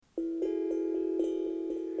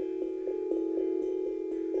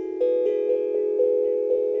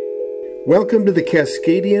Welcome to the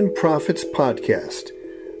Cascadian Prophets Podcast,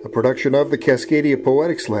 a production of the Cascadia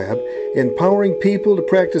Poetics Lab, empowering people to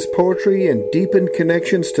practice poetry and deepen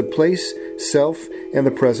connections to place, self, and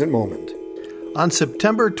the present moment. On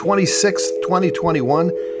September 26,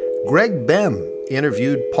 2021, Greg Behm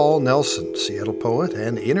interviewed Paul Nelson, Seattle poet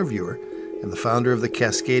and interviewer, and the founder of the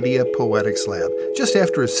Cascadia Poetics Lab, just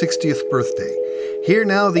after his 60th birthday. Here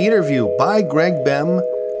now the interview by Greg Behm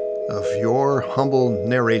of your humble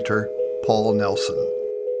narrator, Paul Nelson.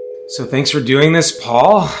 So thanks for doing this,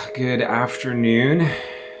 Paul. Good afternoon.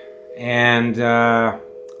 And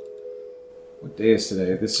what day is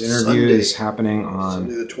today? This interview is happening on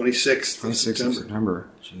Sunday the 26th of September.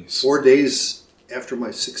 Jeez. 4 days after my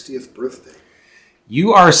 60th birthday.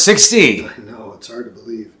 You are 60. I know, it's hard to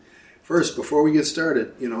believe. First, before we get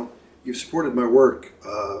started, you've supported my work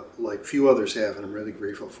like few others have, and I'm really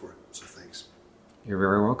grateful for it. So thanks. You're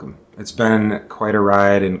very welcome. It's been quite a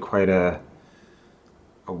ride and quite a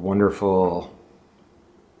wonderful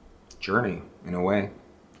journey, in a way,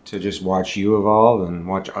 to just watch you evolve and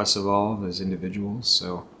watch us evolve as individuals.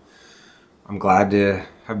 So I'm glad to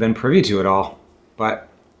have been privy to it all. But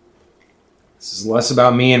this is less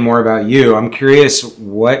about me and more about you. I'm curious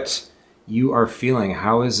what you are feeling.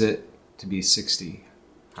 How is it to be 60?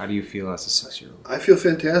 How do you feel as a 6-year-old? I feel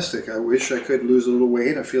fantastic. I wish I could lose a little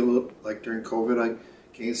weight. I feel like during COVID I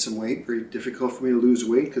gained some weight. Very difficult for me to lose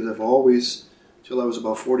weight because I've always, till I was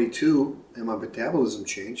about 42 and my metabolism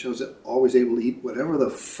changed, I was always able to eat whatever the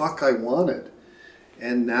fuck I wanted.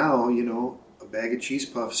 And now, a bag of cheese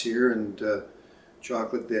puffs here and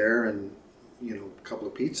chocolate there and, a couple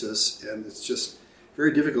of pizzas. And it's just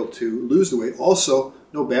very difficult to lose the weight. Also,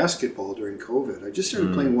 no basketball during COVID. I just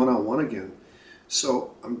started playing one-on-one again.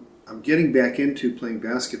 So I'm getting back into playing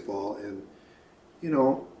basketball and,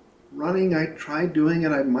 running, I tried doing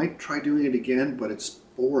it. I might try doing it again, but it's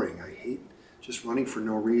boring. I hate just running for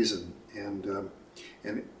no reason. And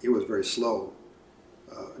it was very slow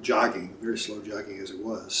jogging, very slow jogging as it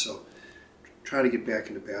was. So trying to get back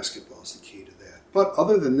into basketball is the key to that. But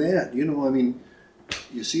other than that,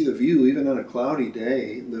 you see the view, even on a cloudy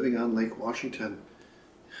day, living on Lake Washington,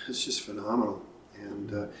 it's just phenomenal.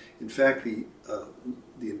 And in fact, the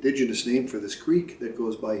indigenous name for this creek that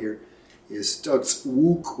goes by here is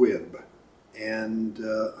Stutswoquib. And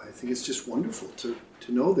I think it's just wonderful to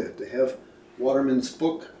know that, to have Waterman's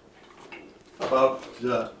book about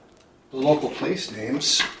the local place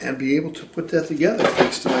names and be able to put that together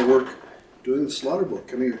thanks to my work doing the Slaughter Book,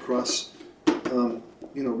 coming across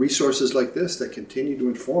resources like this that continue to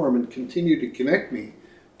inform and continue to connect me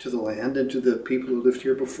to the land and to the people who lived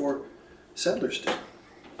here before settlers did.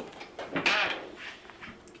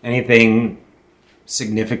 Anything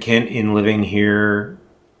significant in living here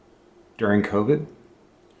during COVID?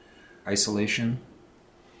 Isolation?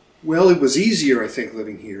 Well, it was easier, I think,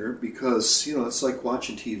 living here because, it's like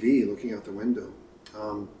watching TV, looking out the window.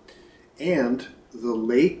 And the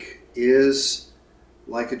lake is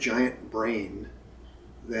like a giant brain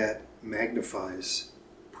that magnifies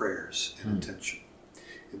prayers and intention.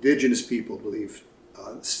 Indigenous people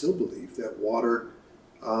still believe that water,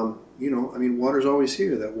 water's always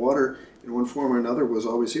here. That water, in one form or another, was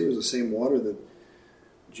always here. It was the same water that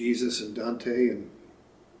Jesus and Dante and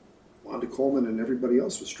Wanda Coleman and everybody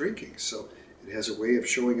else was drinking. So it has a way of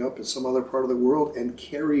showing up in some other part of the world and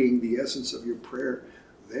carrying the essence of your prayer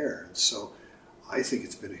there. And so I think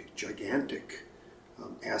it's been a gigantic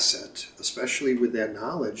asset, especially with that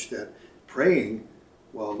knowledge that praying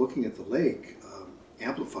while looking at the lake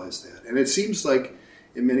amplifies that. And it seems like,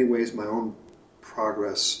 in many ways, my own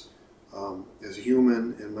progress as a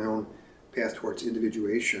human and my own path towards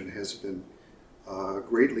individuation has been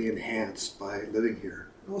greatly enhanced by living here.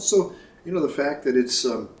 And also, the fact that it's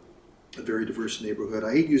a very diverse neighborhood.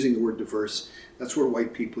 I hate using the word diverse. That's what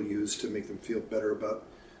white people use to make them feel better about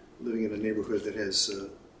living in a neighborhood that has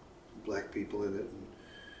black people in it and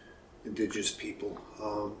indigenous people.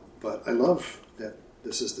 But I love that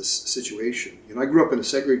this is this situation. I grew up in a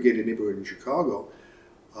segregated neighborhood in Chicago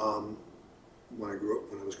when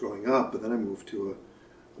I was growing up, but then I moved to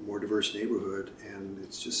a more diverse neighborhood, and it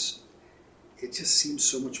just seems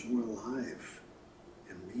so much more alive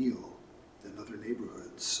and real than other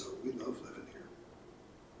neighborhoods. So we love living here.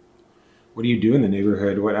 What do you do in the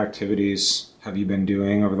neighborhood? What activities have you been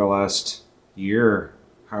doing over the last year?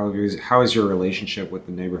 How has your relationship with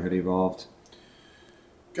the neighborhood evolved?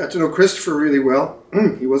 Got to know Christopher really well.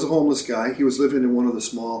 He was a homeless guy. He was living in one of the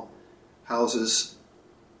small houses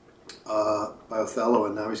by Othello,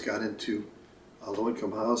 and now he's got into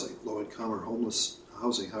low-income or homeless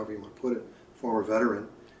housing, however you want to put it, former veteran.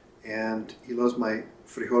 And he loves my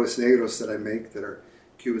frijoles negros that I make that are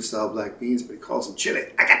Cuban-style black beans, but he calls them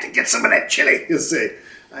chili. I got to get some of that chili, he'll say.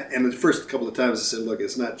 And the first couple of times I said, look,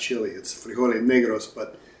 it's not chili, it's frijoles negros,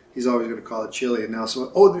 but he's always going to call it chili. And now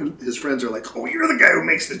his friends are like, oh, you're the guy who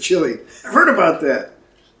makes the chili. I've heard about that.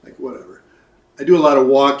 Like, whatever. I do a lot of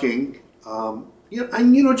walking.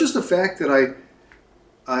 Just the fact that I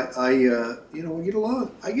get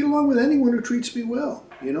along. I get along with anyone who treats me well.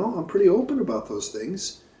 I'm pretty open about those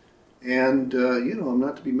things, and I'm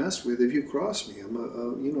not to be messed with if you cross me.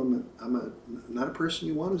 I'm not a person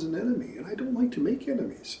you want as an enemy, and I don't like to make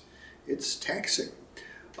enemies. It's taxing.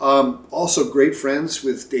 Also, great friends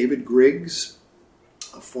with David Griggs,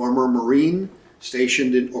 a former Marine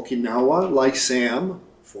stationed in Okinawa, like Sam,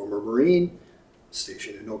 former Marine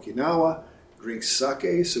stationed in Okinawa. Drinks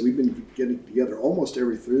sake, so we've been getting together almost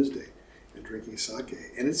every Thursday and drinking sake,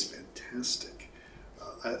 and it's fantastic.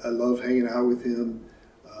 I love hanging out with him.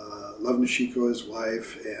 Love Nishiko, his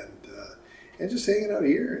wife, and just hanging out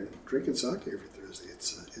here and drinking sake every Thursday.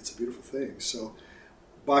 It's a beautiful thing. So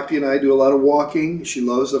Bhakti and I do a lot of walking. She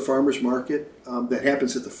loves the farmers market that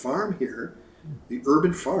happens at the farm here, the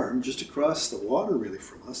urban farm just across the water really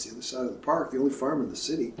from us, the other side of the park, the only farm in the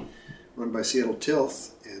city, run by Seattle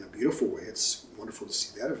Tilth in a beautiful way. It's wonderful to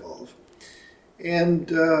see that evolve. And,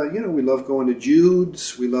 we love going to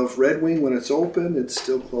Jude's. We love Red Wing when it's open. It's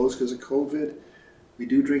still closed because of COVID. We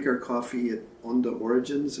do drink our coffee at Onda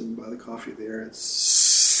Origins and buy the coffee there. It's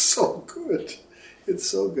so good. It's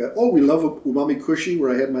so good. Oh, we love Umami Kushi, where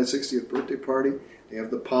I had my 60th birthday party. They have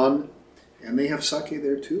the pan, and they have sake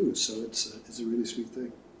there too. So it's a really sweet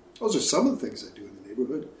thing. Those are some of the things I do in the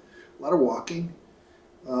neighborhood. A lot of walking.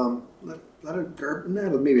 A lot of garbage,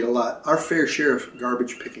 maybe a lot. Our fair share of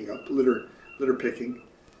garbage picking up, litter picking,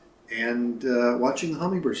 and watching the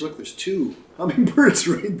hummingbirds. Look, there's 2 hummingbirds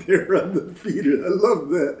right there on the feeder. I love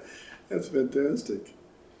that. That's fantastic.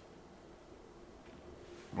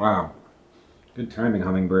 Wow. Good timing,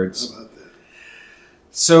 hummingbirds. How about that?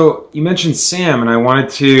 So you mentioned Sam, and I wanted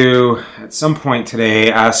to, at some point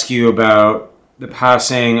today, ask you about the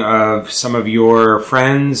passing of some of your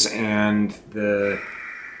friends and the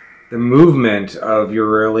movement of your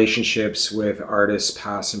relationships with artists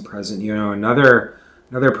past and present.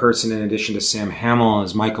 Another person in addition to Sam Hamill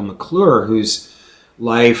is Michael McClure, whose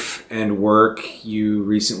life and work you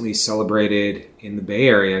recently celebrated in the Bay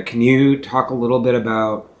Area. Can you talk a little bit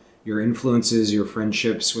about your influences, your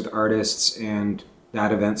friendships with artists, and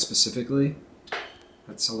that event specifically,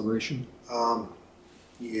 that celebration?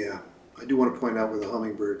 Yeah. I do want to point out with the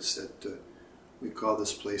hummingbirds that we call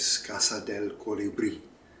this place Casa del Colibri,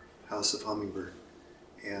 House of Hummingbird.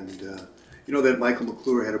 And that Michael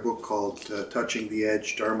McClure had a book called Touching the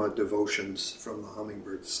Edge, Dharma Devotions from the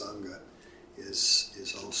Hummingbird Sangha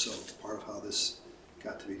is also part of how this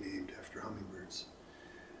got to be named after hummingbirds.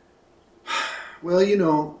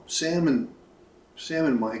 Well, Sam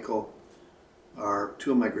and Michael are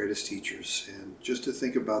 2 of my greatest teachers, and just to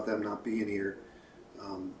think about them not being here,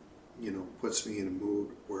 puts me in a mood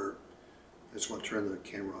where I just want to turn the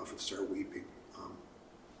camera off and start weeping.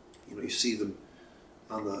 You see them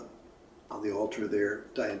on the altar there.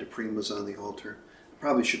 Diane DePrima's on the altar. I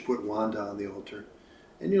probably should put Wanda on the altar.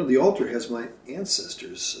 And the altar has my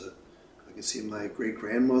ancestors. I can see my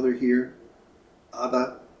great-grandmother here,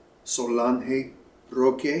 Ada Solange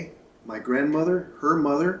Roque, my grandmother, her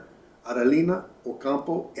mother, Adelina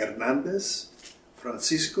Ocampo Hernandez,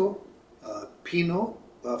 Francisco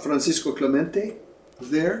Francisco Clemente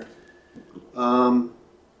there, and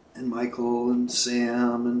Michael and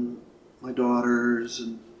Sam and my daughters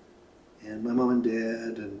and my mom and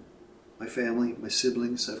dad and my family, my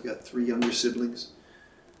siblings. I've got 3 younger siblings.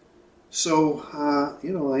 So, I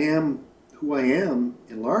am who I am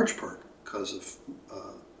in large part because of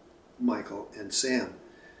Michael and Sam.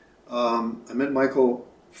 I met Michael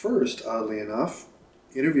first, oddly enough,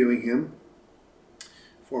 interviewing him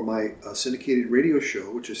for my syndicated radio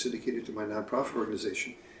show, which I syndicated to my nonprofit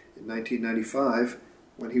organization in 1995,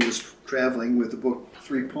 when he was traveling with the book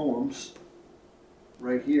 3 Poems.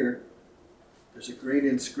 Right here, there's a great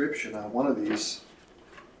inscription on one of these.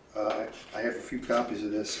 I have a few copies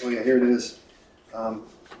of this. Oh yeah, here it is.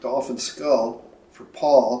 Dolphin Skull for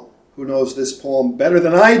Paul, who knows this poem better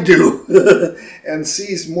than I do and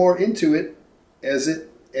sees more into it as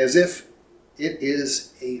if it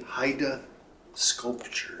is a Haida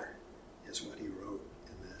sculpture, is what he wrote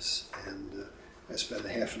in this. And I spent a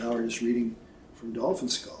half an hour just reading from Dolphin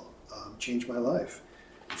Skull. Changed my life.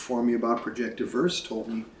 Informed me about projective verse, told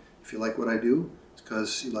me, if you like what I do, it's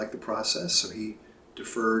because you like the process. So he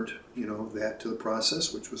deferred, that to the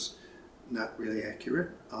process, which was not really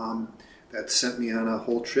accurate. That sent me on a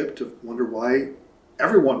whole trip to wonder why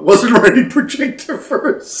everyone wasn't writing projective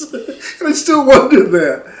verse. And I still wonder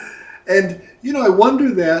that. And, I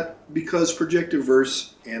wonder that because projective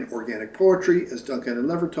verse and organic poetry, as Duncan and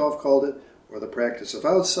Levertov called it, or the practice of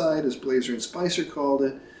outside, as Blazer and Spicer called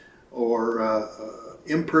it, or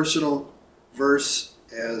impersonal verse,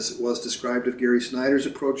 as was described of Gary Snyder's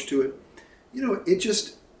approach to it, it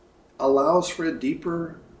just allows for a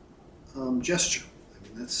deeper gesture. I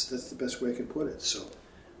mean, that's the best way I can put it. So,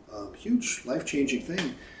 huge, life-changing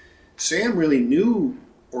thing. Sam really knew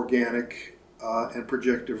organic and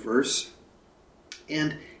projective verse,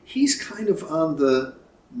 and he's kind of on the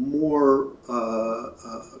more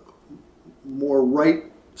right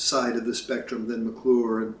side of the spectrum than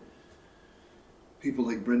McClure and people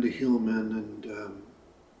like Brenda Hillman and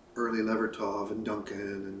early Levertov and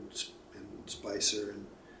Duncan and Spicer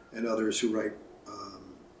and others who write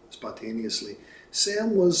spontaneously.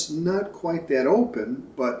 Sam was not quite that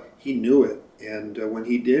open, but he knew it. And when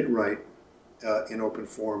he did write in open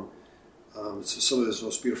form, so some of his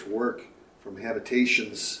most beautiful work from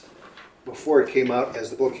Habitations, before it came out as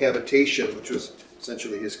the book Habitation, which was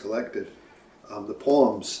essentially his collective, the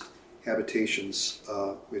poems Habitations,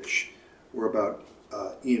 which were about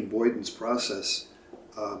Ian Boyden's process,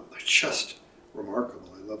 are just remarkable.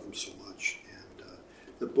 I love them so much. And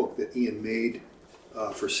the book that Ian made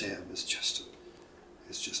for Sam is just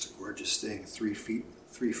a gorgeous thing. 3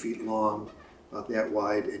 feet long, about that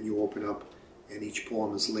wide, and you open up, and each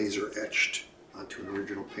poem is laser etched onto an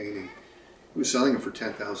original painting. He was selling them for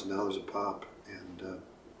 $10,000 a pop, and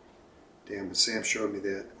when Sam showed me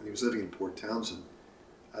that when he was living in Port Townsend,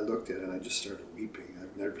 I looked at it and I just started weeping.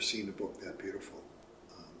 I've never seen a book that beautiful.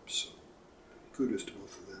 So kudos to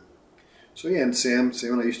both of them. So yeah, and Sam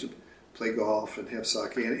and I used to play golf and have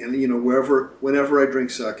sake, and whenever I drink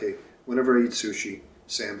sake, whenever I eat sushi,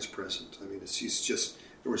 Sam's present. I mean, he's just,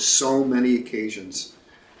 there were so many occasions.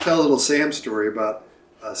 Tell a little Sam story about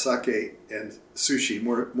sake and sushi,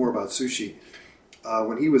 more about sushi.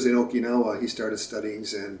 When he was in Okinawa, he started studying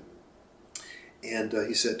Zen. And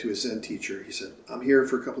he said to his Zen teacher, he said, I'm here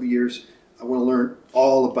for a couple of years. I want to learn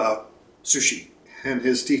all about sushi. And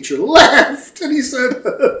his teacher laughed and he said,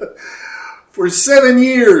 for 7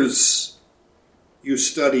 years, you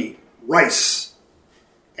study rice.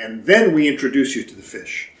 And then we introduce you to the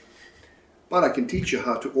fish. But I can teach you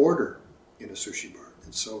how to order in a sushi bar.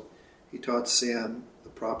 And so he taught Sam the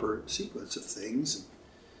proper sequence of things and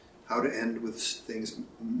how to end with things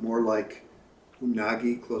more like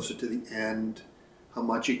unagi, closer to the end,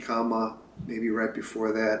 hamachi-kama, maybe right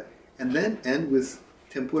before that, and then end with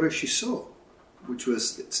tempura shiso, which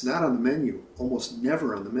it's not on the menu, almost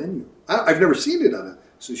never on the menu. I've never seen it on a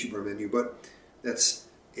sushi bar menu, but it's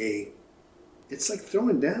like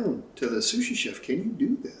throwing down to the sushi chef, can you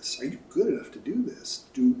do this? Are you good enough to do this?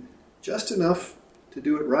 Do just enough to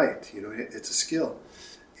do it right. It's a skill.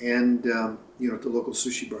 And, at the local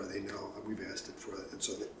sushi bar, they know we've asked it for it, and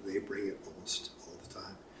so they bring it almost all the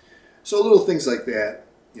time. So little things like that,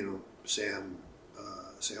 Sam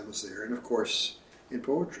was there. And, of course, in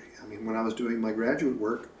poetry. I mean, when I was doing my graduate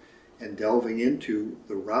work and delving into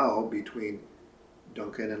the row between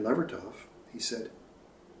Duncan and Levertov, he said,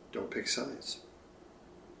 don't pick sides.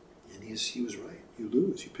 And he was right. You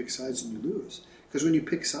lose. You pick sides and you lose. Because when you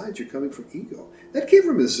pick sides, you're coming from ego. That came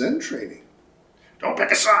from his Zen training. Don't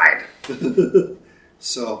pick a side.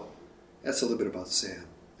 So that's a little bit about Sam.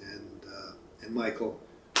 And Michael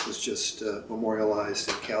was just memorialized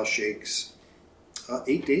at Cal Shakes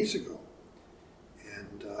 8 days ago.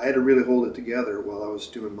 And I had to really hold it together while I was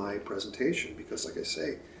doing my presentation because, like I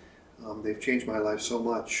say, they've changed my life so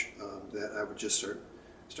much that I would just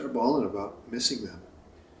start bawling about missing them.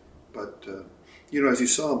 But, as you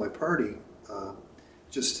saw at my party,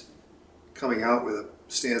 just coming out with a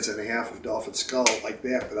stanza and a half of Dolphin Skull like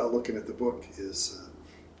that without looking at the book is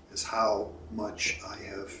how much I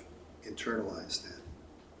have internalized that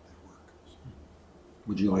work.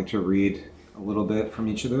 Would you like to read a little bit from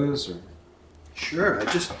each of those? Or? Sure. I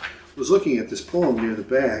just was looking at this poem near the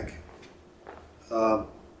back.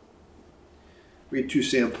 Read 2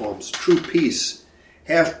 Sam poems. True Peace.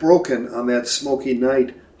 Half broken on that smoky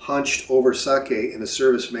night, hunched over sake in a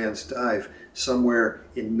serviceman's dive somewhere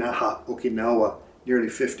in Naha, Okinawa, nearly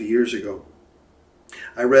 50 years ago.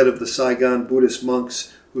 I read of the Saigon Buddhist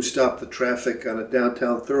monks who stopped the traffic on a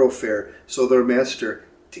downtown thoroughfare so their master,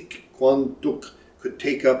 Thich Quang Duc, could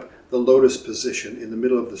take up the lotus position in the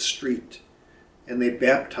middle of the street. And they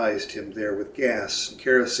baptized him there with gas and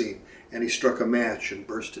kerosene, and he struck a match and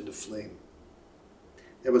burst into flame.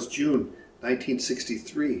 That was June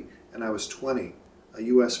 1963, and I was 20, a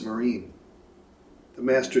U.S. Marine. The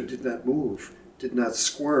master did not move, did not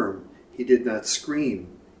squirm. He did not scream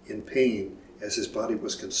in pain as his body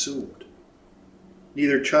was consumed.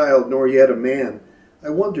 Neither child nor yet a man, I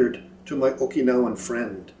wondered to my Okinawan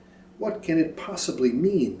friend, what can it possibly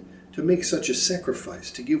mean to make such a sacrifice,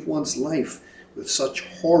 to give one's life with such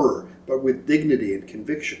horror, but with dignity and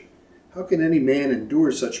conviction? How can any man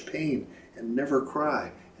endure such pain and never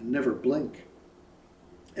cry and never blink?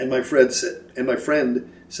 And my friend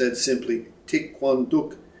said simply, Thich Quang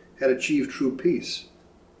Duc had achieved true peace.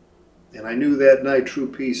 And I knew that night true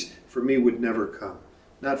peace for me would never come.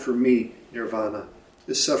 Not for me, nirvana.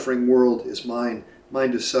 This suffering world is mine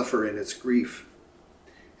to suffer in its grief.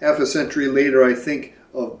 Half a century later, I think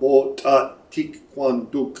of Bo Tat Thich Quang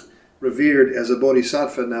Duc, revered as a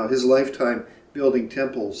bodhisattva now, his lifetime building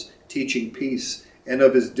temples, teaching peace, and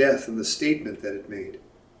of his death and the statement that it made.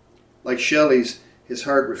 Like Shelley's, his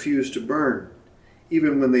heart refused to burn.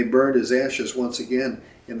 Even when they burned his ashes once again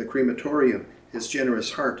in the crematorium, his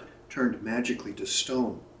generous heart turned magically to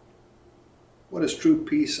stone. What is true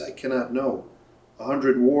peace, I cannot know.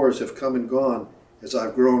 100 wars have come and gone as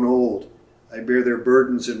I've grown old. I bear their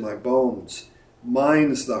burdens in my bones.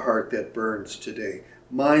 Mine's the heart that burns today.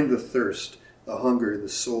 Mine the thirst, the hunger in the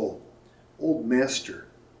soul. Old master,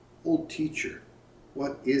 old teacher,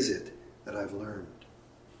 what is it that I've learned?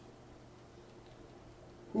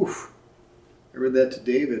 Oof. I read that to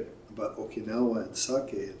David about Okinawa and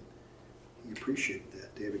sake, and he appreciated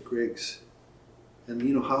that, David Griggs. And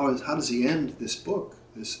how does he end this book?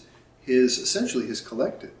 Essentially his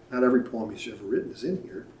collected. Not every poem he's ever written is in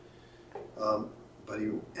here, but he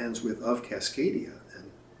ends with Of Cascadia. And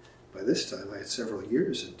by this time, I had several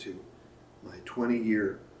years into my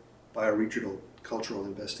 20-year bioregional cultural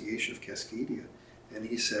investigation of Cascadia. And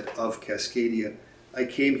he said, Of Cascadia, I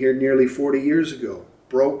came here nearly 40 years ago,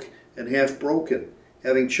 broke and half broken,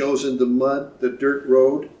 having chosen the mud, the dirt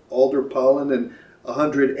road, alder pollen, and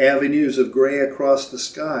 100 avenues of gray across the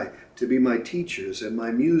sky to be my teachers and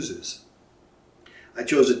my muses. I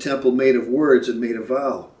chose a temple made of words and made a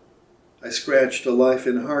vow. I scratched a life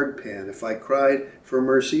in hardpan. If I cried for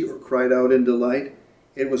mercy or cried out in delight,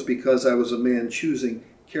 it was because I was a man choosing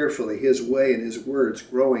carefully his way and his words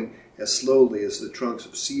growing as slowly as the trunks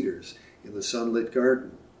of cedars in the sunlit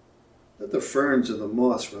garden. Let the ferns and the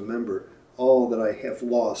moss remember all that I have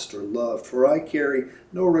lost or loved, for I carry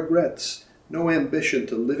no regrets, no ambition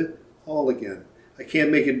to live it all again. I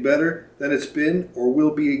can't make it better than it's been or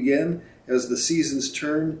will be again as the seasons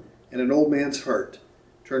turn and an old man's heart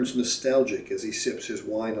turns nostalgic as he sips his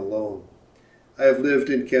wine alone. I have lived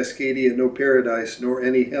in Cascadia no paradise nor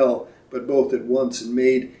any hell, but both at once and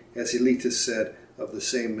made, as Elytus said, of the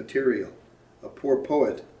same material. A poor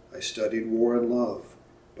poet, I studied war and love,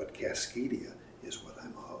 but Cascadia is what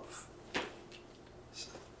I'm of.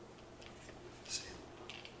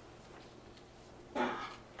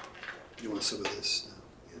 You want some of this now?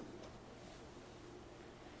 Yeah.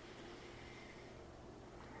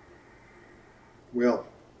 Well,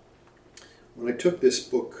 when I took this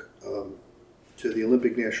book to the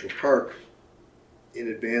Olympic National Park in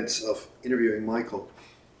advance of interviewing Michael,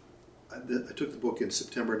 I took the book in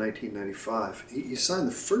September 1995. He signed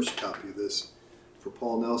the first copy of this for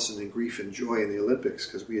Paul Nelson in Grief and Joy in the Olympics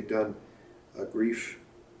because we had done a grief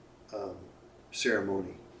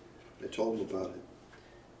ceremony. I told him about it.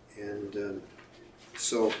 And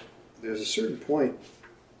so there's a certain point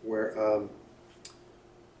where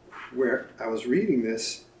I was reading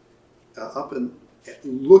this up and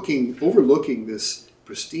overlooking this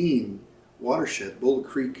pristine watershed, Boulder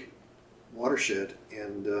Creek watershed,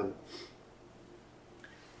 and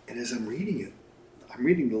as I'm reading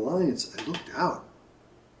the lines, I looked out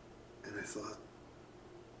and I thought,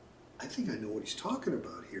 I think I know what he's talking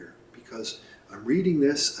about here, because I'm reading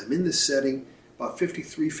this, I'm in this setting, about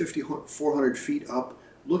 400 feet up,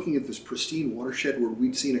 looking at this pristine watershed where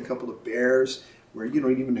we'd seen a couple of bears, where you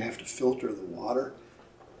don't even have to filter the water.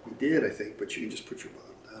 We did, I think, but you can just put your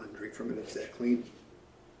bottle down and drink from it. It's that clean.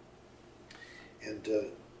 And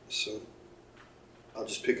so I'll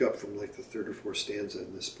just pick up from like the third or fourth stanza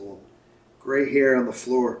in this poem. Gray hair on the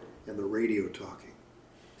floor and the radio talking.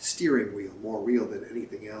 Steering wheel more real than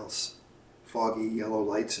anything else. Foggy yellow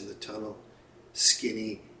lights in the tunnel.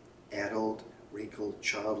 Skinny, addled, wrinkled,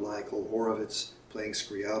 childlike old Horovitz playing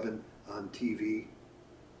Scriabin on TV.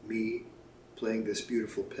 Me playing this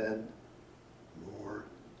beautiful pen. More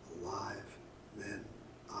alive than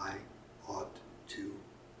I ought to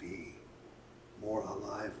be. More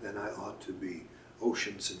alive than I ought to be.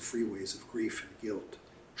 Oceans and freeways of grief and guilt.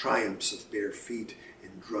 Triumphs of bare feet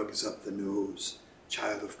and drugs up the nose.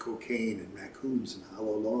 Child of cocaine and raccoons and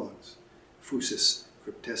hollow logs. Fusus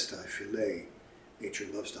cryptestae filet. Nature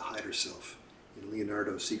loves to hide herself in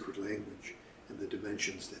Leonardo's Secret Language and the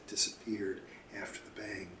dimensions that disappeared after the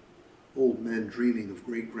bang. Old men dreaming of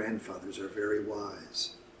great-grandfathers are very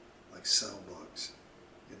wise, like sow-bugs,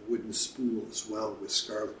 and wooden spools wound with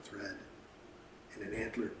scarlet thread, and an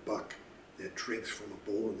antlered buck that drinks from a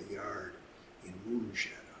bowl in the yard in moon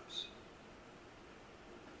shadows.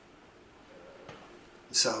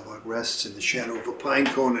 The sow-bug rests in the shadow of a pine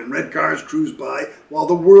cone, and red cars cruise by while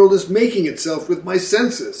the world is making itself with my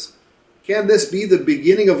senses. Can this be the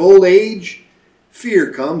beginning of old age?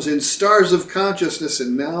 Fear comes in stars of consciousness,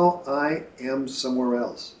 and now I am somewhere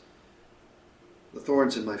else. The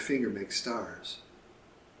thorns in my finger make stars.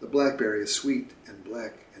 The blackberry is sweet and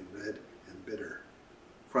black and red and bitter.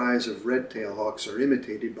 Cries of red-tailed hawks are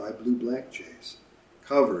imitated by blue blackjays.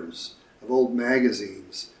 Covers of old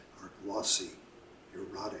magazines are glossy,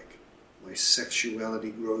 erotic. My sexuality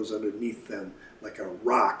grows underneath them like a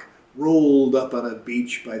rock rolled up on a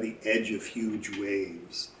beach by the edge of huge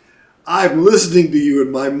waves. I'm listening to you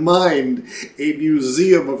in my mind, a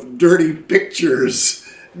museum of dirty pictures.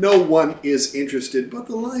 No one is interested, but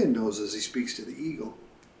the lion knows as he speaks to the eagle.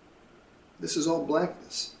 This is all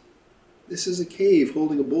blackness. This is a cave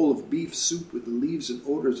holding a bowl of beef soup with the leaves and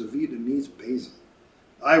odors of Vietnamese basil.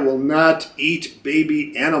 I will not eat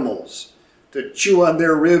baby animals. To chew on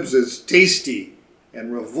their ribs is tasty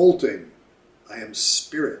and revolting. I am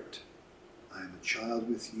spirit. I am a child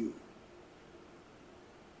with you.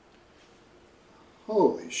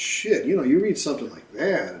 Holy shit, you read something like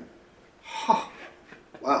that, and,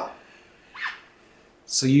 wow.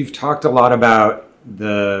 So you've talked a lot about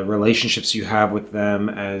the relationships you have with them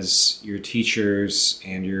as your teachers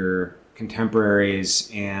and your contemporaries,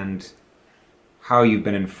 and how you've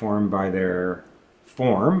been informed by their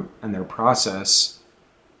form and their process,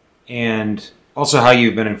 and also how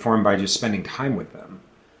you've been informed by just spending time with them.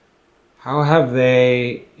 How have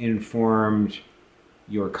they informed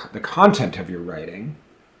the content of your writing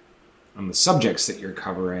and the subjects that you're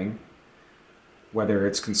covering, whether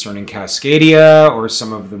it's concerning Cascadia or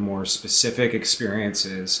some of the more specific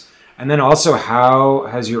experiences? And then also, how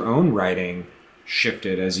has your own writing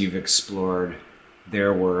shifted as you've explored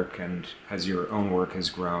their work and as your own work has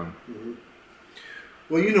grown? Mm-hmm.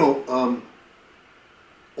 Well,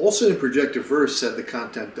 Olson in Projective Verse said the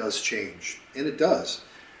content does change, and it does,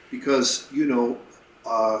 because,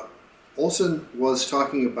 Olson was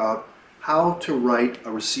talking about how to write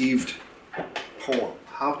a received poem,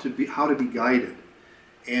 how to be guided.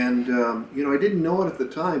 And, I didn't know it at the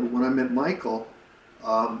time, but when I met Michael,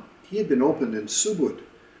 he had been opened in Subud.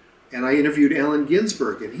 And I interviewed Allen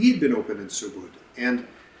Ginsberg, and he had been opened in Subud. And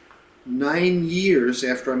 9 years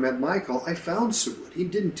after I met Michael, I found Subud. He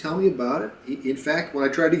didn't tell me about it. In fact, when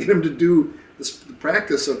I tried to get him to do the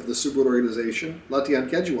practice of the Subud organization, Latihan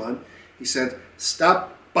Kejuan, he said,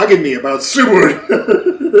 "Stop bugging me about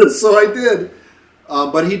Subud." So I did.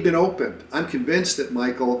 But he'd been opened. I'm convinced that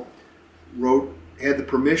Michael had the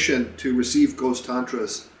permission to receive Ghost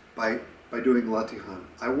Tantras by doing Latihan.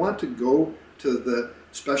 I want to go to the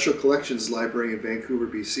Special Collections Library in Vancouver,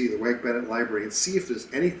 BC, the Wag Bennett Library, and see if there's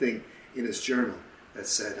anything in his journal that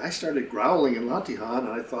said, I started growling in Latihan, and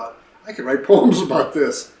I thought, I could write poems about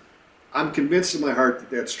this. I'm convinced in my heart that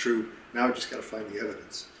that's true. Now I just got to find the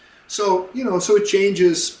evidence. So, so it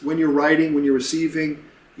changes when you're writing, when you're receiving,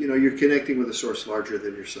 you're connecting with a source larger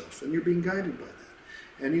than yourself, and you're being guided by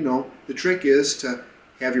that. And, the trick is to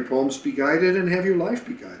have your poems be guided and have your life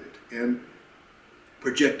be guided. And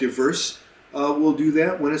Projective Verse will do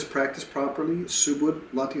that when it's practiced properly. Subud,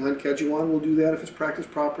 Latihan Kejuan will do that if it's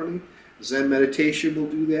practiced properly. Zen meditation will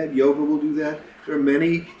do that. Yoga will do that. There are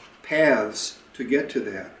many paths to get to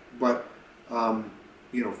that. But,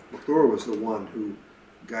 McClure was the one who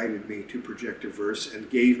guided me to Projective Verse and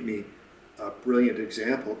gave me a brilliant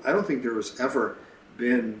example. I don't think there has ever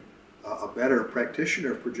been a better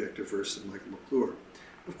practitioner of Projective Verse than Michael McClure.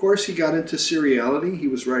 Of course, he got into seriality. He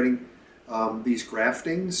was writing these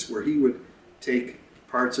graftings where he would take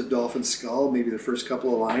parts of Dolphin Skull, maybe the first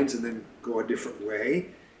couple of lines, and then go a different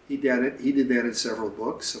way. He did that in several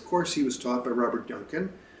books. Of course, he was taught by Robert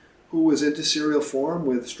Duncan, who was into serial form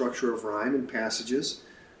with structure of rhyme and passages.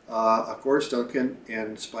 Of course, Duncan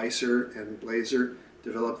and Spicer and Blazer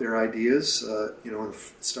developed their ideas,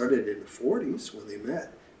 started in the 40s when they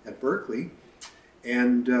met at Berkeley.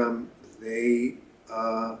 And they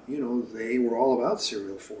were all about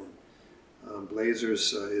serial form.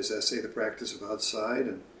 Blazer's his essay, The Practice of Outside,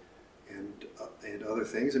 and other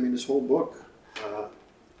things. I mean, this whole book,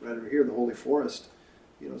 right over here, The Holy Forest,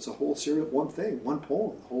 it's a whole serial, one thing, one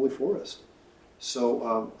poem, The Holy Forest.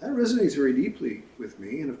 So that resonates very deeply with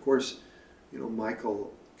me. And of course,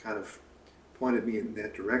 Michael kind of pointed me in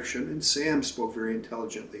that direction. And Sam spoke very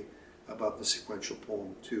intelligently about the sequential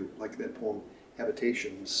poem too, like that poem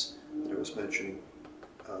Habitations that I was mentioning.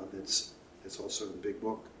 That's also in the big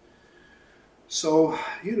book. So,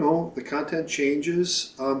 the content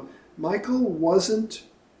changes. Michael wasn't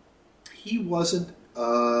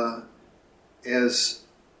as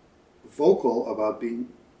vocal about being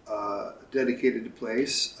dedicated to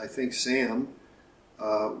place. I think Sam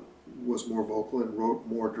was more vocal and wrote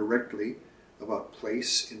more directly about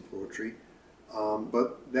place in poetry.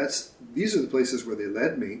 But these are the places where they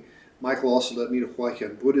led me. Michael also led me to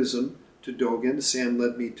Huayan Buddhism, to Dogen. Sam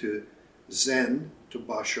led me to Zen, to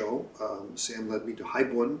Basho. Sam led me to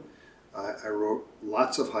Haibun. I wrote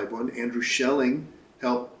lots of Haibun. Andrew Schelling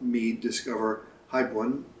helped me discover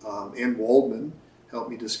Haibun, and Waldman helped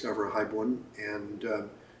me discover Haibun. And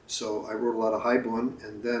so I wrote a lot of Haibun,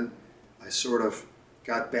 and then I sort of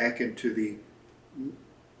got back into the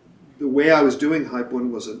way I was doing Haibun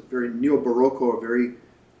was a very neo-Baroque, a very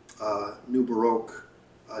New Baroque,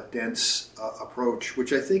 dense approach,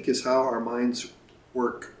 which I think is how our minds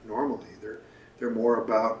work normally. They're more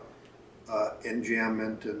about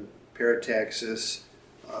enjambment and parataxis,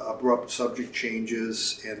 abrupt subject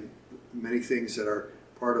changes, and many things that are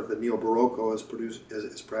part of the neo-Baroque as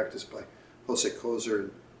practiced by Jose Coser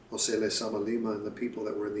and Jose Lezama Lima and the people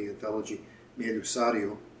that were in the anthology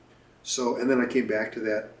Medusario. So, and then I came back to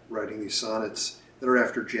that, writing these sonnets that are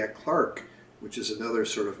after Jack Clark, which is another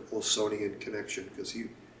sort of Olsonian connection, because he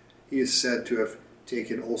is said to have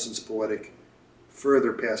taken Olson's poetic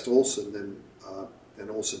further past Olson than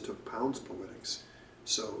Olson took Pound's poetics.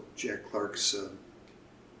 So Jack Clark's the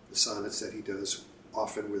sonnets that he does,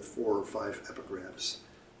 often with 4 or 5 epigraphs,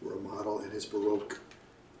 were a model, and his Baroque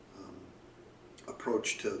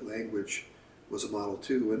approach to language was a model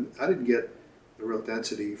too. And I didn't get the real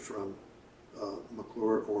density from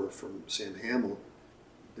McClure or from Sam Hamill.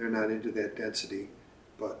 They're not into that density,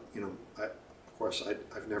 but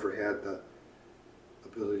I've never had the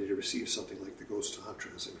ability to receive something like the Ghost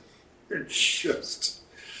Tantras. I mean, they're just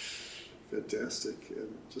fantastic,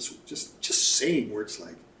 and just saying words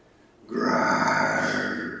like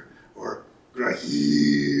 "grar" or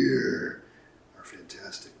 "grahir" are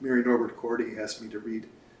fantastic. Mary Norbert Cordy asked me to read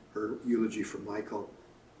her eulogy for Michael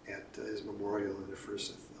at his memorial, and at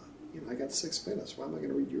first I thought, I got 6 minutes. Why am I going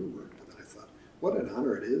to read your work? But then I thought, what an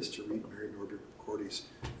honor it is to read Mary Norbert Cordy's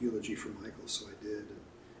eulogy for Michael. So I did, and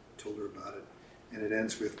told her about it. And it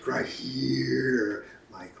ends with "Grahir,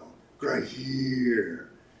 Michael, Grahir."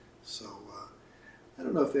 So I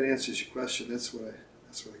don't know if that answers your question. That's what I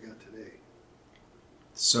got today.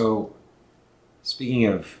 So, speaking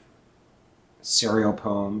of serial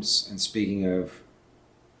poems, and speaking of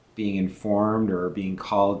being informed or being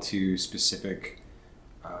called to specific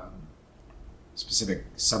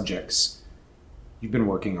subjects, you've been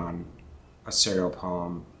working on a serial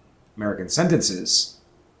poem, American Sentences.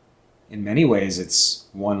 In many ways, it's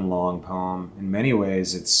one long poem. In many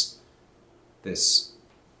ways, it's this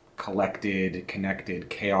collected, connected,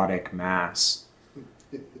 chaotic mass.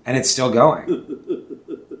 And it's still going.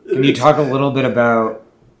 Can you talk a little bit about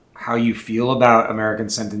how you feel about American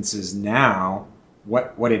Sentences now,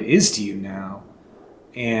 what it is to you now,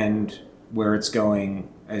 and where it's going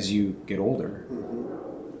as you get older? Mm-hmm.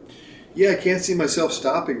 Yeah, I can't see myself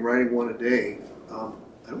stopping writing one a day. I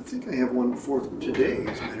don't think I have one for today,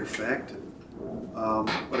 as a matter of fact.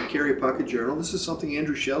 But I carry a pocket journal. This is something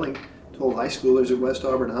Andrew Schelling told high schoolers at West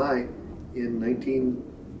Auburn High in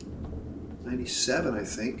 1997, I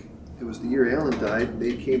think. It was the year Alan died.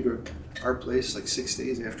 They came to our place like 6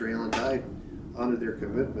 days after Alan died, honored their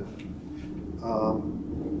commitment.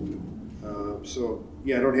 So,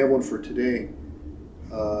 yeah, I don't have one for today.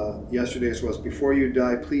 Yesterday's was, before you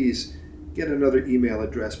die, please get another email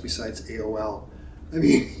address besides AOL. I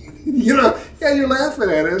mean, yeah, you're laughing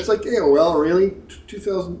at it. It's like, AOL, really?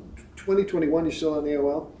 2021, you're still on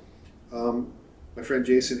AOL? My friend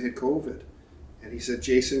Jason had COVID, and he said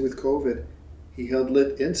Jason with COVID, he held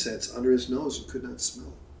lit incense under his nose and could not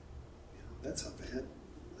smell. That's how bad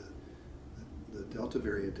the Delta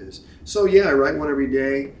variant is. So yeah, I write one every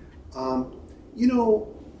day. I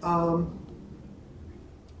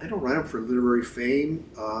don't write them for literary fame.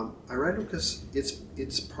 I write them because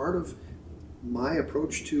it's part of my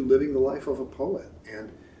approach to living the life of a poet,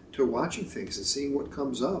 and to watching things and seeing what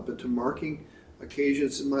comes up, and to marking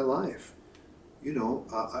occasions in my life. The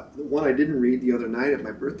one I didn't read the other night at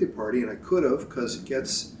my birthday party, and I could have, because it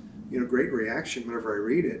gets great reaction whenever I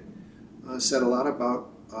read it, said a lot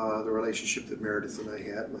about the relationship that Meredith and I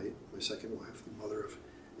had, my second wife, the mother of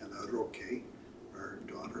Ella Roque, our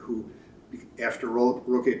daughter, who, after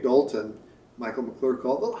Roque Dalton, Michael McClure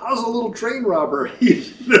called, well, how's a little train robber?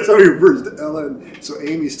 That's how he refers to Ella. And so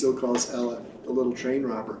Amy still calls Ella the little train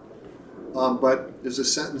robber. But there's a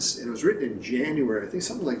sentence, and it was written in January, I think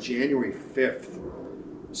something like January 5th.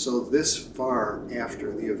 So this far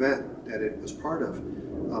after the event that it was part of.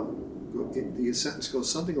 The sentence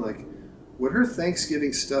goes something like, would her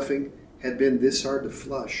Thanksgiving stuffing had been this hard to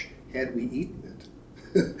flush had we eaten it?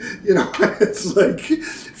 It's like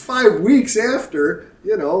 5 weeks after,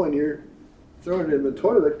 and you're throwing it in the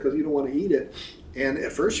toilet because you don't want to eat it. And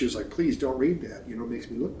at first she was like, please don't read that. It makes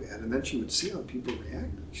me look bad. And then she would see how people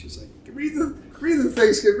reacted. She's like, read the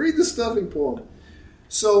Thanksgiving, read the stuffing poem.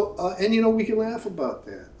 So, we can laugh about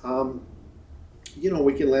that.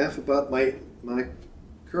 We can laugh about my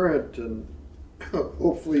current and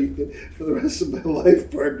hopefully for the rest of my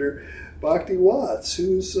life partner, Bhakti Watts,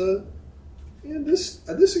 who's,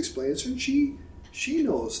 this explains her, and she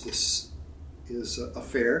knows this is a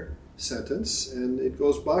fair sentence, and it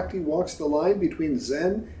goes, Bhakti walks the line between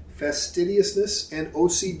Zen, fastidiousness, and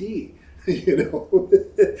OCD,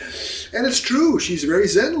 And it's true, she's very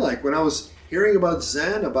Zen-like. When I was hearing about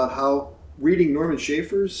Zen, about how reading Norman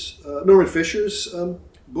Fisher's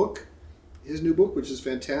book, his new book, which is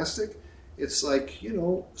fantastic, it's like,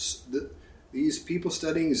 these people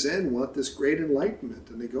studying Zen want this great enlightenment.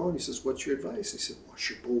 And they go, and he says, what's your advice? He said, wash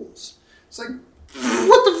your bowls. It's like,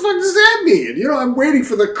 what the fuck does that mean? I'm waiting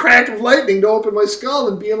for the crack of lightning to open my skull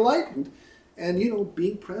and be enlightened. And,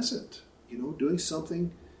 being present, doing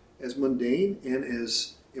something as mundane and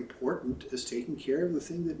as important as taking care of the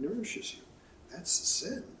thing that nourishes you. That's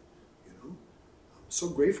Zen, I'm so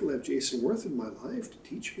grateful to have Jason Worth in my life to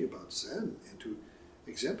teach me about Zen and to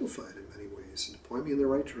exemplify it in many ways and to point me in the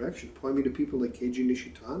right direction, to point me to people like Keiji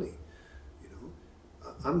Nishitani.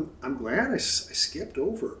 I'm glad I skipped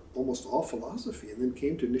over almost all philosophy and then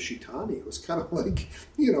came to Nishitani. It was kind of like,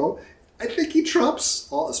 I think he trumps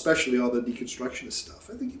especially all the deconstructionist stuff.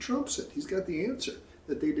 I think he trumps it. He's got the answer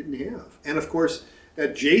that they didn't have. And of course,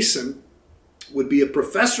 that Jason would be a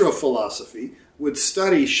professor of philosophy, would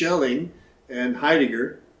study Schelling and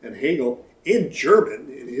Heidegger and Hegel in German,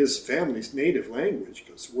 in his family's native language,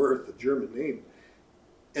 because Worth, a German name,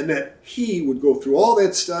 and that he would go through all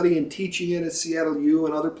that study and teaching it at Seattle U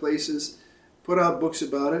and other places, put out books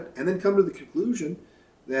about it, and then come to the conclusion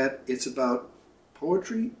that it's about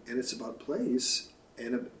poetry and it's about plays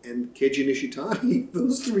and Keiji Nishitani.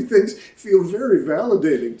 Those three things feel very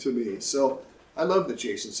validating to me. So I love that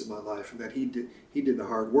Jason's in my life and that he did the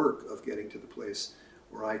hard work of getting to the place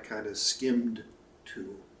where I kind of skimmed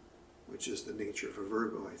to, which is the nature of a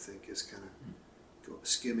Virgo, I think, is kind of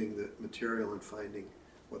skimming the material and finding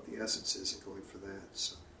what the essence is and going for that.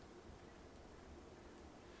 So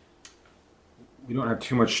we don't have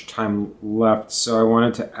too much time left, so I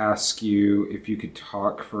wanted to ask you if you could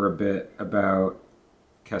talk for a bit about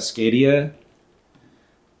Cascadia,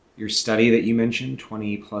 your study that you mentioned,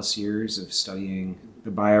 20 plus years of studying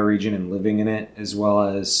the bioregion and living in it, as well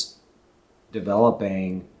as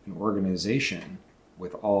developing an organization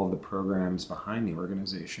with all of the programs behind the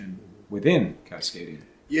organization within Cascadia.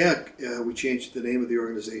 Yeah, we changed the name of the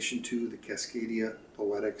organization to the Cascadia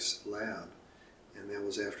Poetics Lab, and that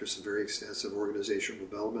was after some very extensive organizational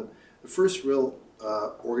development. The first real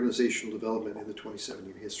organizational development in the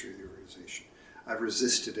 27-year history of the organization. I've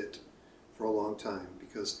resisted it for a long time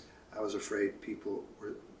because I was afraid people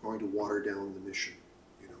were going to water down the mission.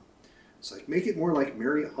 It's like, make it more like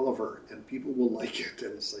Mary Oliver and people will like it.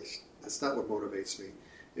 And it's like, that's not what motivates me.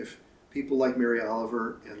 If people like Mary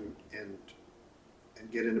Oliver and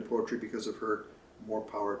get into poetry because of her, more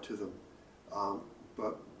power to them.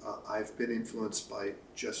 But I've been influenced by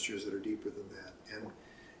gestures that are deeper than that.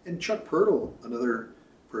 And Chuck Pirtle, another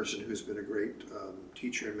person who's been a great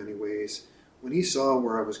teacher in many ways, when he saw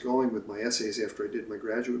where I was going with my essays after I did my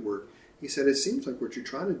graduate work, he said, it seems like what you're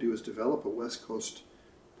trying to do is develop a West Coast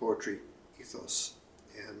poetry ethos.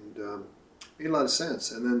 And made a lot of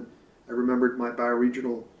sense. And then I remembered my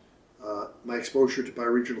bioregional, my exposure to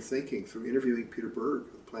bioregional thinking through interviewing Peter Berg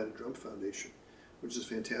of the Planet Drum Foundation, which is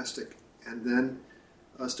fantastic. And then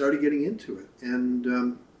started getting into it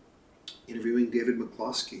and interviewing David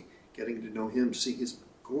McCloskey, getting to know him, seeing his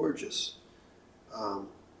gorgeous,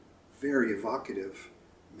 very evocative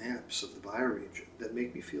maps of the bioregion that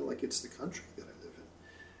make me feel like it's the country that I live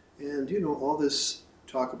in. And, all this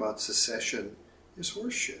talk about secession is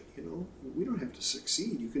horseshit. We don't have to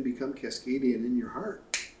succeed. You can become Cascadian in your heart,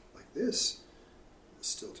 like this.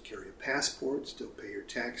 Still carry a passport, still pay your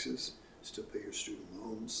taxes, still pay your student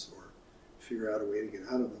loans, or figure out a way to get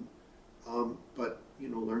out of them. But,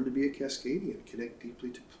 learn to be a Cascadian, connect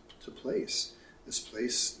deeply to place. This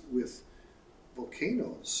place with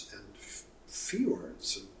volcanoes and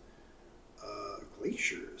fjords and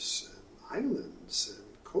glaciers and islands and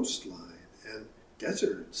coastline and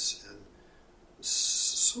deserts and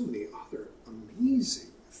so many other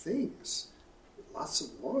amazing things. Lots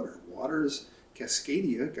of water.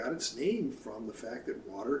 Cascadia got its name from the fact that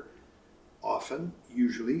water often,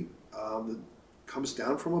 usually, comes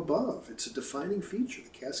down from above. It's a defining feature, the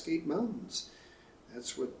Cascade Mountains.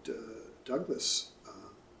 That's what Douglas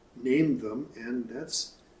named them, and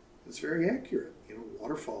that's very accurate.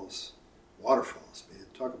 Waterfalls, man,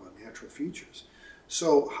 talk about natural features.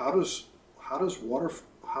 So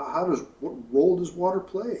what role does water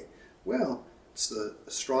play? Well, it's the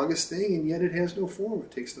strongest thing, and yet it has no form.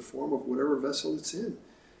 It takes the form of whatever vessel it's in.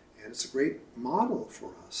 And it's a great model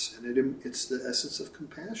for us, and it's the essence of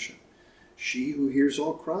compassion. She who hears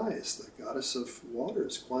all cries, the goddess of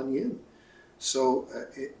waters, Kuan Yin. So,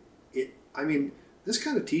 this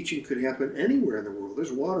kind of teaching could happen anywhere in the world.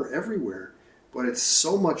 There's water everywhere, but it's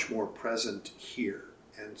so much more present here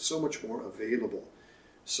and so much more available.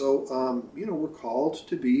 So, we're called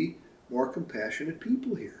to be more compassionate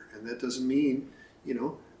people here. And that doesn't mean,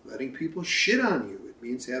 letting people shit on you. It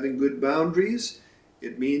means having good boundaries.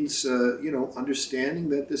 It means, understanding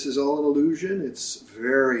that this is all an illusion. It's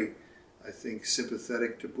very, I think,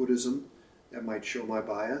 sympathetic to Buddhism. That might show my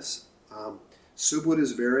bias. Subud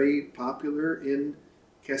is very popular in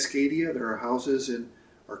Cascadia. There are houses in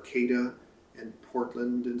Arcata and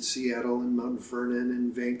Portland and Seattle and Mount Vernon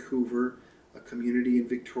and Vancouver, a community in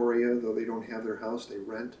Victoria, though they don't have their house, they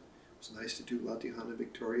rent. It was nice to do Latihan in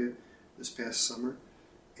Victoria this past summer.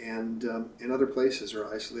 And other places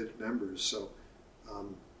are isolated members. So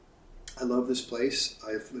I love this place.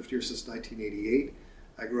 I've lived here since 1988.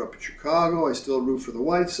 I grew up in Chicago. I still root for the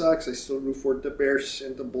White Sox. I still root for the Bears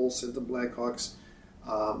and the Bulls and the Blackhawks.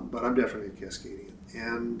 But I'm definitely a Cascadian.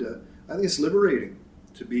 And I think it's liberating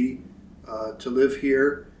to live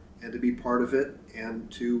here and to be part of it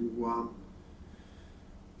and to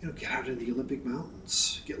get out in the Olympic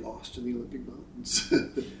Mountains, get lost in the Olympic Mountains.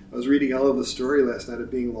 I was reading Ella story last night of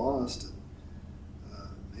being lost.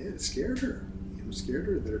 And, it scared her. It scared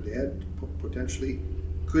her that her dad potentially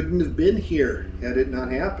couldn't have been here had it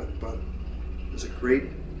not happened. But it was a great...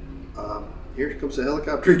 here comes a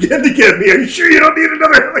helicopter again to get me. Are you sure you don't need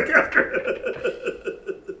another helicopter?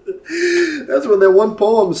 That's when that one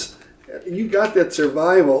poem's... You got that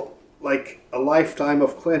survival, like a lifetime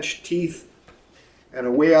of clenched teeth and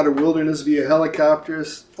a way out of wilderness via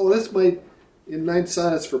helicopters. Oh, that's in 9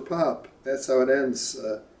 Sonnets for Pop. That's how it ends.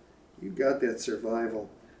 You got that survival.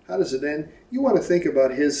 How does it end? You want to think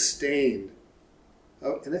about his stain.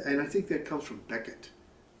 And I think that comes from Beckett.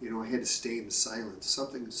 I had to stay in the silence.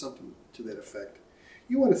 Something to that effect.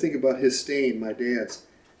 You want to think about his stain, my dad's.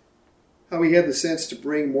 How he had the sense to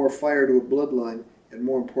bring more fire to a bloodline and,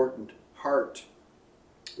 more important, heart.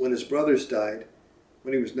 When his brothers died,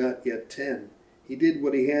 when he was not yet 10, he did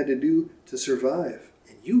what he had to do to survive.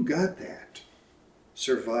 And you got that.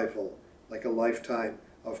 Survival, like a lifetime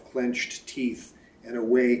of clenched teeth and a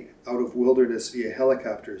way out of wilderness via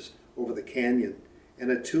helicopters over the canyon,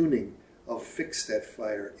 and a tuning of fix that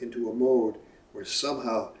fire into a mode where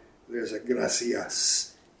somehow there's a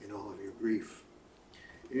gracias in all of your grief.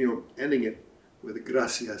 And, ending it with a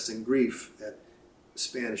gracias in grief, that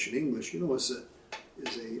Spanish and English, is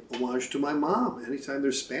a homage to my mom. Anytime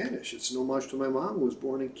there's Spanish, it's an homage to my mom, who was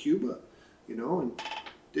born in Cuba, and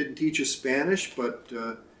didn't teach us Spanish, but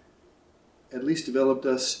at least developed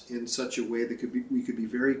us in such a way that we could be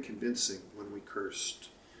very convincing when we cursed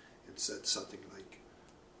and said something like,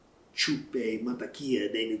 chupe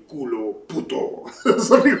mantequilla de mi culo puto,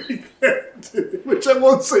 something like that, which I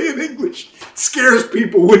won't say in English. It scares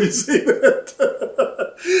people when you say that.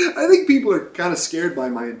 I think people are kind of scared by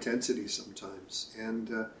my intensity sometimes, and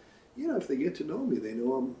if they get to know me, they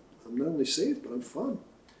know I'm not only safe, but I'm fun.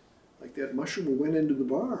 Like that mushroom who went into the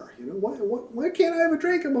bar. Why can't I have a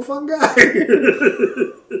drink? I'm a fun guy.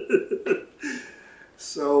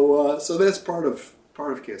 So that's part of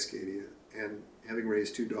Cascadia, and having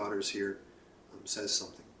raised 2 daughters here says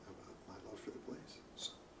something about my love for the place.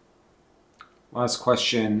 So. Last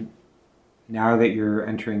question. Now that you're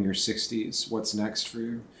entering your 60s, what's next for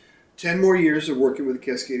you? 10 more years of working with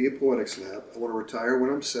the Cascadia Poetics Lab. I want to retire when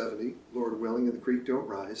I'm 70, Lord willing, and the creek don't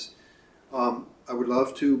rise. I would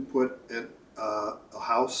love to put a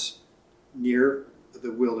house near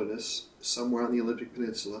the wilderness, somewhere on the Olympic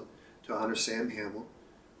Peninsula, to honor Sam Hamill.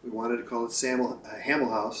 We wanted to call it Hamill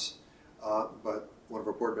House, but one of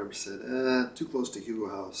our board members said, too close to Hugo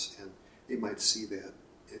House, and they might see that,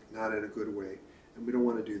 not in a good way. And we don't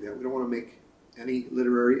want to do that. We don't want to make any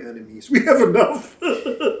literary enemies. We have enough.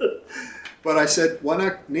 But I said, why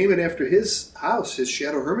not name it after his house, his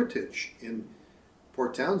Shadow Hermitage in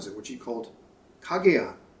Port Townsend, which he called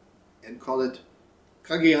Kagean, and call it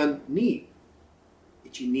Kagean Ni.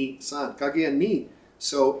 Ichi ni san, Kagean Ni.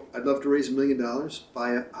 So I'd love to raise $1 million,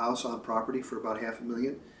 buy a house on property for about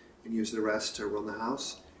 $500,000, and use the rest to run the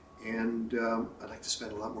house. And I'd like to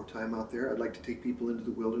spend a lot more time out there. I'd like to take people into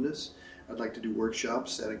the wilderness. I'd like to do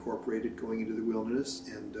workshops that incorporated going into the wilderness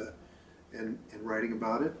and writing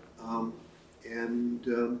about it. I'd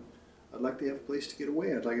like to have a place to get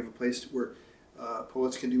away. I'd like to have a place where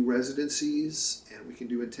poets can do residencies and we can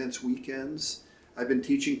do intense weekends. I've been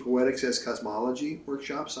teaching poetics as cosmology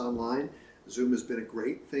workshops online. Zoom has been a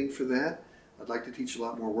great thing for that. I'd like to teach a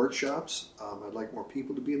lot more workshops. I'd like more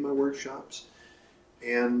people to be in my workshops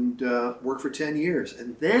and work for 10 years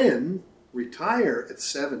and then retire at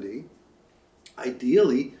 70,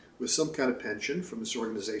 ideally with some kind of pension from this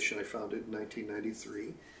organization I founded in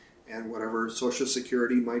 1993 and whatever Social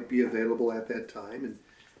Security might be available at that time,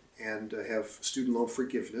 and have student loan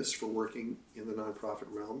forgiveness for working in the nonprofit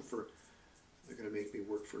realm. They're going to make me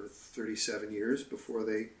work for 37 years before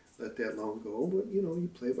they let that loan go. But, you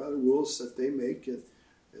play by the rules that they make. And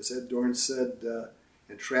as Ed Dorn said,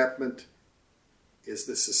 entrapment is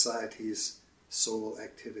the society's sole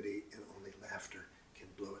activity, and only laughter can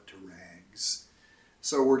blow it to rags.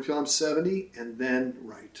 So work till I'm 70, and then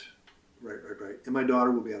write. And my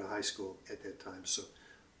daughter will be out of high school at that time, so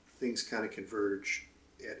things kind of converge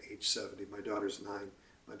at age 70. My daughter's 9.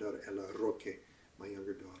 My daughter Ella Roque, my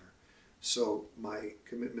younger daughter. So my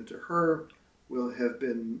commitment to her will have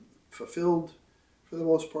been fulfilled for the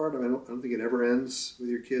most part. I don't think it ever ends with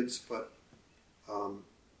your kids, but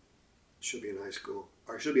she'll be in high school,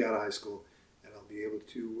 or she'll be out of high school, and I'll be able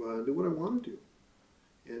to do what I want to do.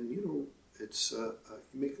 And it's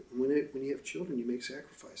when you have children, you make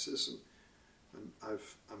sacrifices, and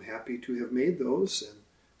I'm happy to have made those, and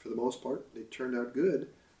for the most part, they turned out good.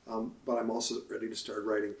 But I'm also ready to start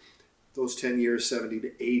writing those 10 years, 70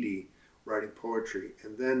 to 80, writing poetry.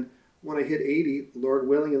 And then when I hit 80, Lord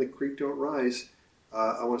willing, and the creek don't rise,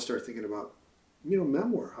 I want to start thinking about,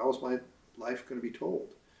 memoir. How is my life going to be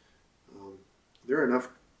told?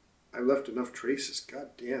 I left enough traces.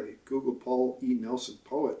 God damn it. Google Paul E. Nelson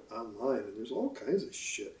poet online, and there's all kinds of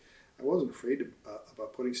shit. I wasn't afraid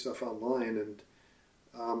about putting stuff online, and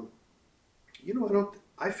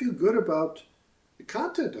I feel good about the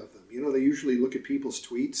content of them. They usually look at people's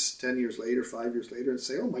tweets 10 years later, 5 years later, and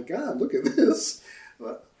say, oh my God, look at this.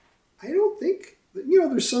 But I don't think,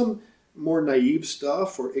 there's some more naive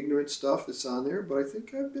stuff or ignorant stuff that's on there, but I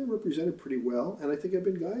think I've been represented pretty well, and I think I've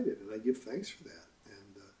been guided, and I give thanks for that.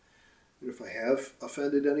 And if I have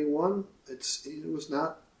offended anyone, it's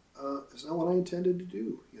not what I intended to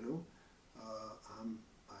do.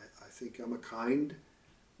 I think I'm a kind,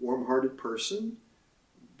 warm-hearted person.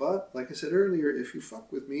 But like I said earlier, if you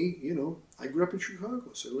fuck with me, I grew up in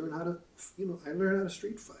Chicago, so I learned how to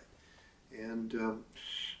street fight. And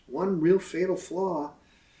one real fatal flaw,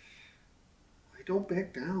 I don't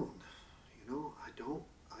back down.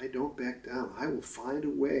 I don't back down. I will find a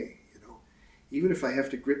way. Even if I have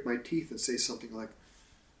to grit my teeth and say something like,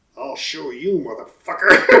 "I'll show you, motherfucker,"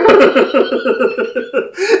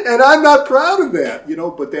 and I'm not proud of that.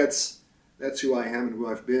 But that's who I am and who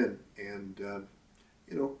I've been. And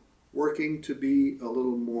working to be a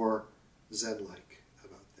little more Zen-like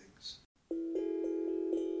about things.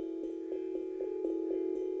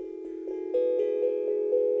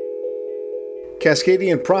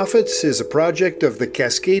 Cascadian Prophets is a project of the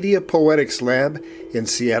Cascadia Poetics Lab in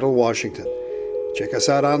Seattle, Washington. Check us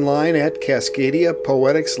out online at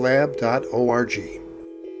cascadiapoeticslab.org.